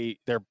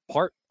they're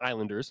part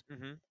Islanders,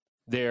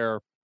 they're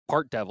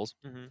part Devils,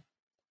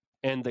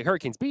 and the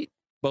Hurricanes beat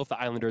both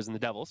the Islanders and the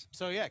Devils.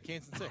 So yeah,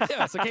 Canes in 6.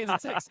 Yeah, so Canes in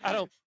 6. I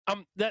don't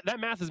that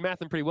math is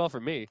mathing pretty well for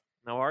me.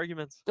 No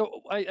arguments. So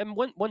and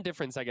one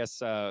difference, I guess,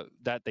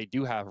 that they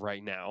do have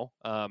right now,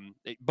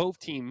 both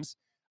teams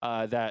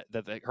that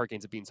the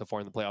Hurricanes have beaten so far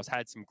in the playoffs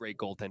had some great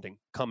goaltending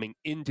coming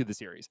into the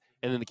series,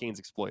 and then the Canes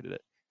exploited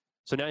it.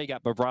 So now you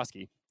got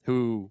Bobrovsky,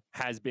 who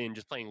has been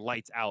just playing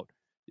lights out,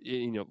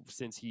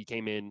 since he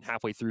came in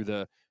halfway through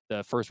the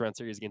first round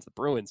series against the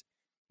Bruins.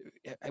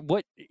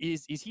 What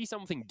is he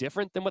something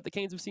different than what the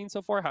Canes have seen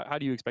so far? How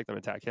do you expect them to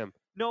attack him?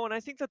 No, and I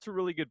think that's a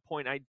really good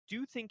point. I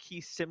do think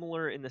he's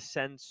similar in the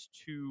sense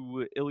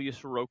to Ilya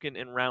Sorokin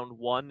in round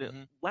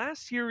 1.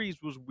 Last series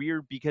was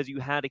weird because you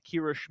had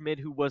Akira Schmid,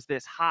 who was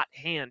this hot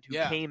hand who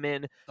came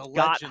in,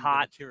 got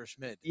hot. Akira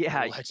Schmid.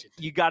 Yeah,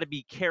 you got to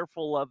be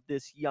careful of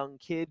this young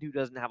kid who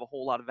doesn't have a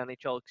whole lot of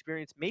NHL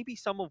experience. Maybe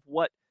some of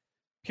what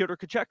Pyotr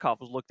Kochetkov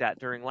was looked at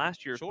during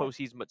last year's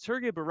postseason, but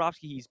Sergei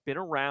Bobrovsky, he's been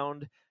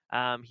around.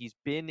 He's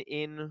been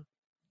in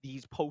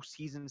these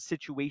postseason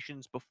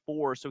situations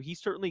before, so he's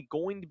certainly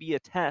going to be a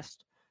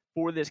test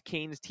for this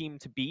Canes team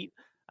to beat.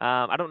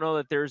 I don't know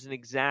that there's an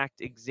exact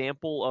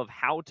example of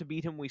how to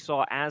beat him. We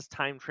saw as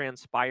time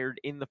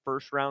transpired in the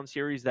first round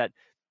series that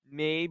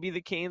maybe the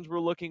Canes were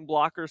looking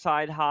blocker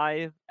side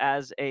high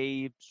as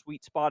a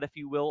sweet spot, if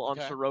you will, on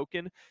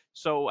Sorokin.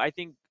 So I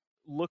think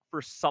look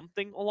for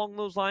something along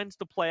those lines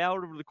to play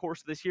out over the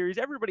course of the series.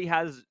 Everybody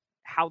has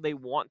how they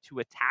want to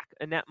attack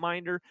a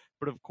netminder,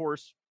 but of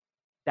course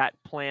that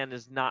plan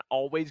is not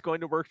always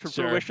going to work to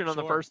fruition on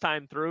the first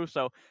time through.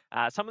 So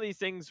some of these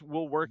things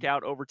will work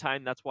out over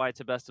time. That's why it's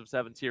a best of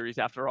 7 series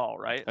after all,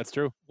 right? That's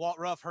true. Walt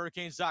Ruff,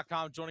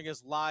 Hurricanes.com, joining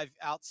us live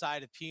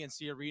outside of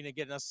PNC Arena,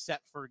 getting us set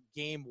for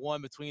Game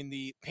 1 between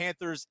the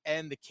Panthers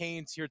and the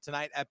Canes here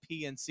tonight at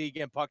PNC.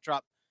 Again, puck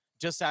drop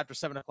just after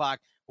 7 o'clock.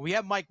 We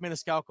had Mike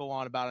Maniscalco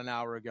on about an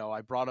hour ago.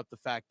 I brought up the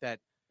fact that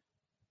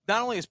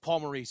not only has Paul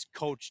Maurice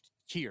coached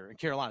here in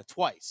Carolina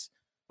twice,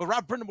 but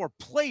Rod Brind'Amour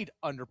played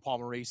under Paul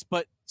Maurice.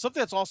 But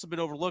something that's also been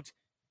overlooked,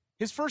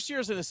 his first year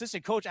as an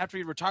assistant coach after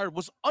he retired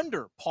was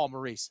under Paul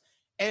Maurice.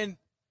 And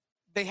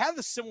they have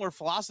a similar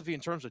philosophy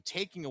in terms of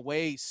taking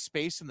away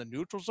space in the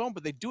neutral zone,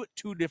 but they do it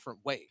two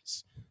different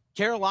ways.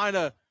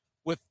 Carolina,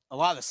 with a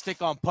lot of the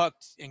stick on puck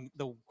and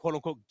the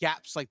quote-unquote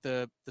gaps, like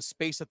the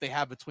space that they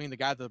have between the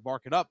guys that are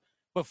marking up.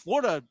 But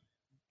Florida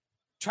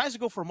tries to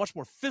go for a much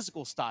more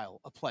physical style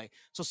of play.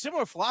 So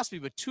similar philosophy,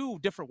 but two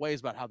different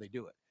ways about how they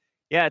do it.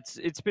 Yeah,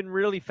 it's been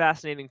really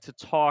fascinating to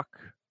talk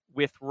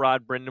with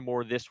Rod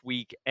Brind'Amour this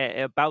week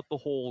about the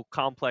whole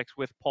complex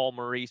with Paul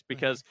Maurice,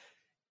 because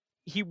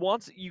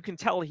you can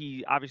tell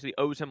he obviously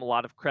owes him a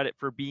lot of credit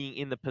for being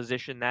in the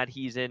position that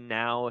he's in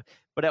now.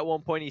 But at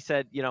one point he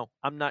said,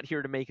 I'm not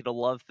here to make it a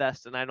love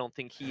fest. And I don't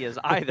think he is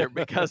either,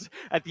 because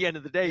at the end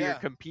of the day, you're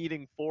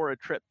competing for a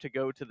trip to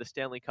go to the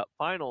Stanley Cup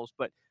Finals.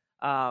 But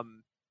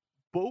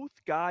both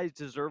guys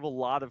deserve a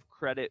lot of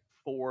credit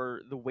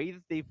for the way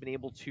that they've been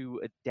able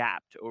to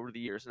adapt over the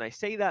years. And I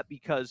say that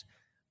because,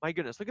 my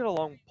goodness, look at how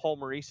long Paul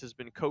Maurice has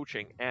been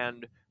coaching.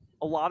 And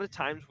a lot of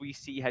times we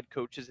see head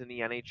coaches in the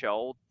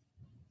NHL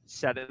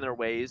set in their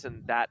ways,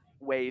 and that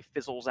way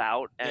fizzles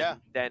out, and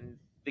then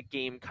the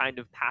game kind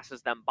of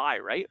passes them by,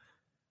 right?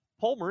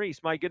 Paul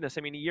Maurice, my goodness,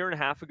 I mean, a year and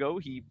a half ago,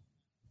 he,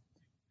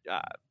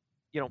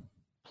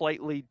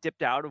 politely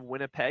dipped out of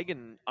Winnipeg,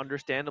 and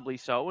understandably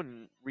so,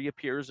 and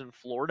reappears in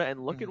Florida,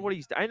 and look at what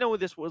he's done. I know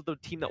this was the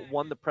team that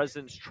won the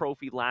President's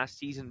Trophy last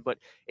season, but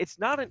it's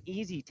not an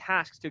easy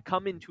task to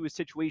come into a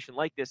situation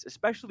like this,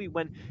 especially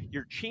when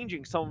you're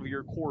changing some of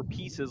your core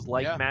pieces,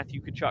 like Matthew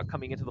Tkachuk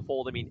coming into the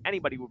fold. I mean,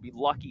 anybody would be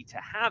lucky to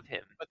have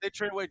him. But they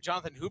traded away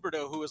Jonathan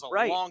Huberdeau, who is a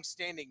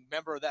long-standing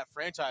member of that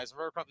franchise.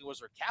 Very probably was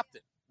their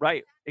captain.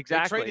 Right,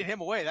 exactly. They traded him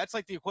away. That's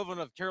like the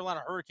equivalent of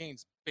Carolina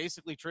Hurricanes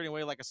basically trading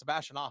away like a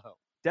Sebastian Aho.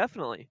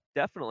 Definitely.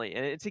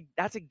 And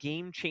that's a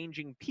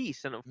game-changing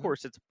piece, and of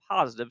course it's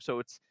positive. So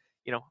it's,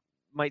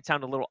 might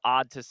sound a little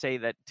odd to say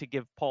that, to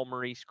give Paul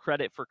Maurice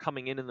credit for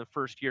coming in the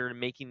first year and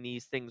making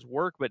these things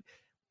work, but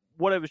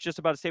what I was just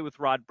about to say with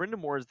Rod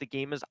Brind'Amour is the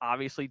game is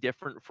obviously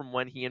different from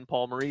when he and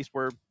Paul Maurice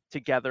were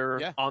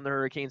together on the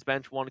Hurricanes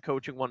bench, one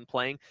coaching, one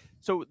playing.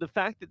 So the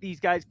fact that these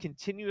guys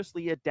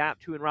continuously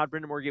adapt to, and Rod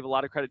Brind'Amour gave a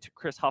lot of credit to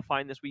Chris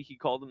Huffine this week. He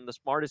called him the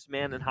smartest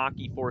man in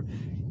hockey for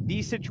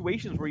these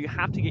situations where you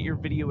have to get your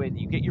video in,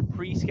 you get your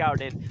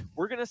pre-scout in.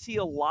 We're going to see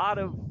a lot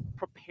of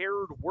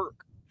prepared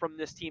work from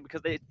this team,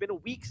 because it's been a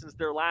week since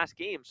their last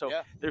game. So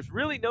there's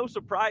really no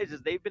surprises.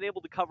 They've been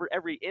able to cover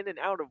every in and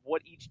out of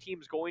what each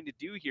team is going to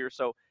do here.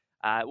 So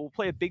it will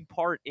play a big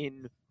part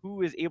in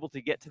who is able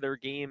to get to their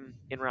game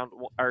in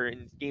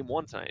game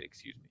one tonight.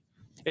 Excuse me.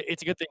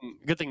 It's a good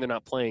thing they're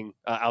not playing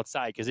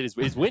outside, because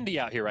it's windy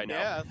out here right now.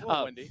 Yeah, it's a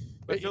little windy,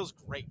 but it feels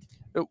great.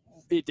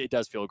 It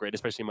does feel great,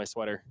 especially in my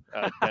sweater,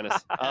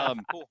 Dennis.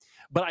 Cool.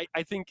 But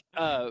I think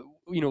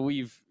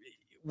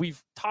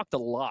we've talked a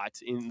lot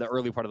in the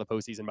early part of the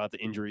postseason about the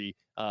injury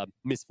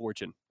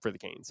misfortune for the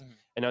Canes,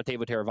 and now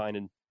Teuvo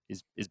Teravainen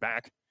is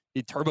back.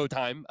 Turbo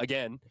time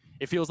again.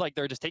 It feels like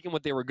they're just taking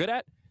what they were good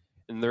at,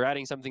 and they're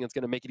adding something that's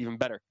going to make it even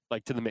better,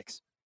 like to the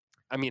mix.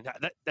 I mean,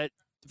 that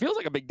feels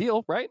like a big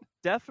deal, right?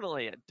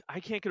 Definitely.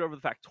 I can't get over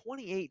the fact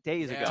 28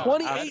 days ago.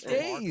 28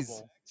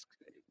 days.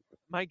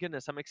 My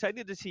goodness, I'm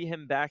excited to see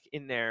him back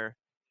in there,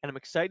 and I'm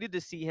excited to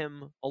see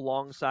him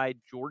alongside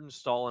Jordan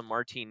Staal and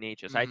Martin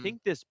Necas. I think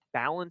this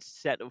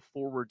balanced set of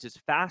forwards is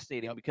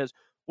fascinating, because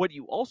what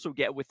you also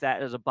get with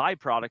that as a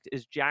byproduct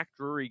is Jack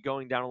Drury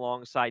going down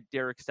alongside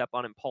Derek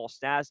Stepan and Paul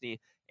Stastny.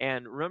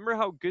 And remember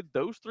how good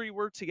those three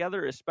were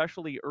together,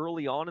 especially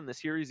early on in the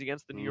series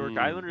against the New York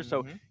Islanders.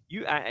 So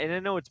and I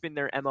know it's been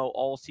their MO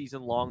all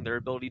season long, their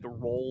ability to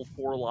roll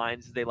four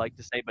lines, as they like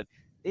to say, but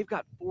they've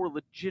got four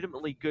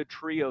legitimately good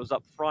trios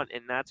up front,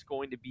 and that's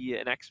going to be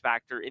an X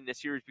factor in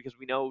this series, because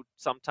we know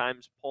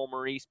sometimes Paul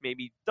Maurice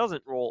maybe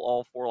doesn't roll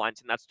all four lines,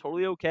 and that's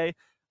totally okay.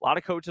 A lot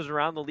of coaches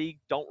around the league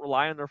don't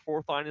rely on their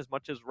fourth line as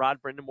much as Rod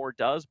Brind'Amour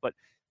does, but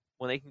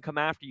when they can come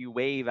after you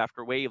wave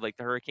after wave, like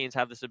the Hurricanes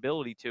have this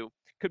ability to,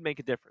 could make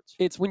a difference.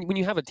 It's when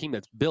you have a team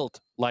that's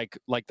built like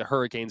the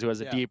Hurricanes, who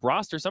has a deep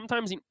roster,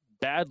 sometimes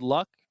bad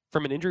luck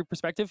from an injury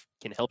perspective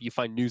can help you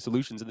find new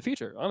solutions in the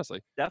future, honestly.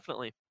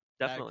 Definitely.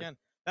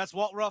 That's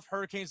Walt Ruff,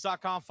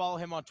 Hurricanes.com. Follow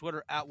him on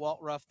Twitter at Walt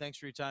Ruff. Thanks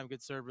for your time.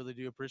 Good sir. Really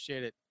do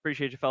appreciate it.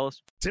 Appreciate you,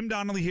 fellas. Tim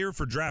Donnelly here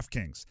for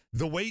DraftKings.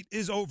 The wait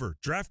is over.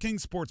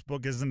 DraftKings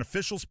Sportsbook is an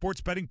official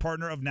sports betting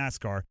partner of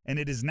NASCAR, and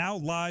it is now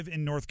live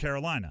in North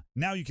Carolina.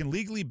 Now you can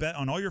legally bet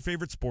on all your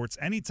favorite sports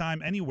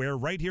anytime, anywhere,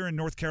 right here in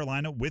North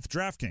Carolina with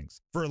DraftKings.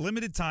 For a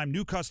limited time,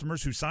 new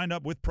customers who sign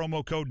up with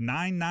promo code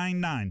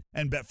 999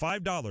 and bet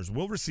 $5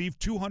 will receive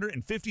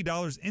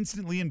 $250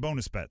 instantly in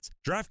bonus bets.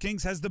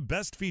 DraftKings has the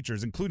best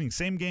features, including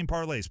same-game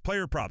parlays,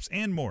 player props,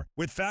 and more,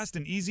 with fast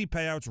and easy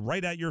payouts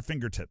right at your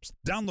fingertips.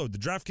 Download the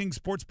DraftKings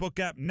Sportsbook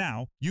app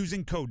now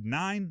using code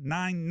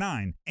 999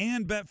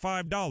 and bet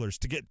 $5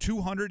 to get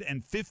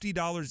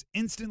 $250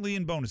 instantly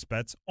in bonus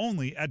bets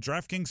only at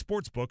DraftKings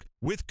Sportsbook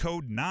with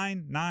code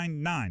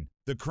 999.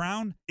 The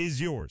crown is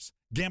yours.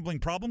 Gambling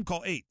problem?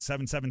 Call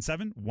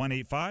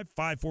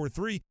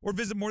 877-185-543 or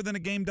visit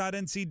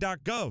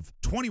morethanagame.nc.gov.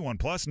 21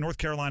 plus, North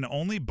Carolina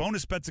only.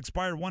 Bonus bets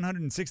expire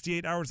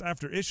 168 hours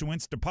after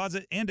issuance.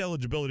 Deposit and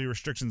eligibility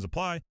restrictions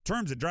apply.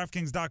 Terms at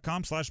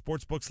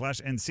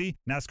DraftKings.com/sportsbook/NC.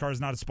 NASCAR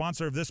is not a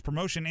sponsor of this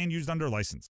promotion and used under license.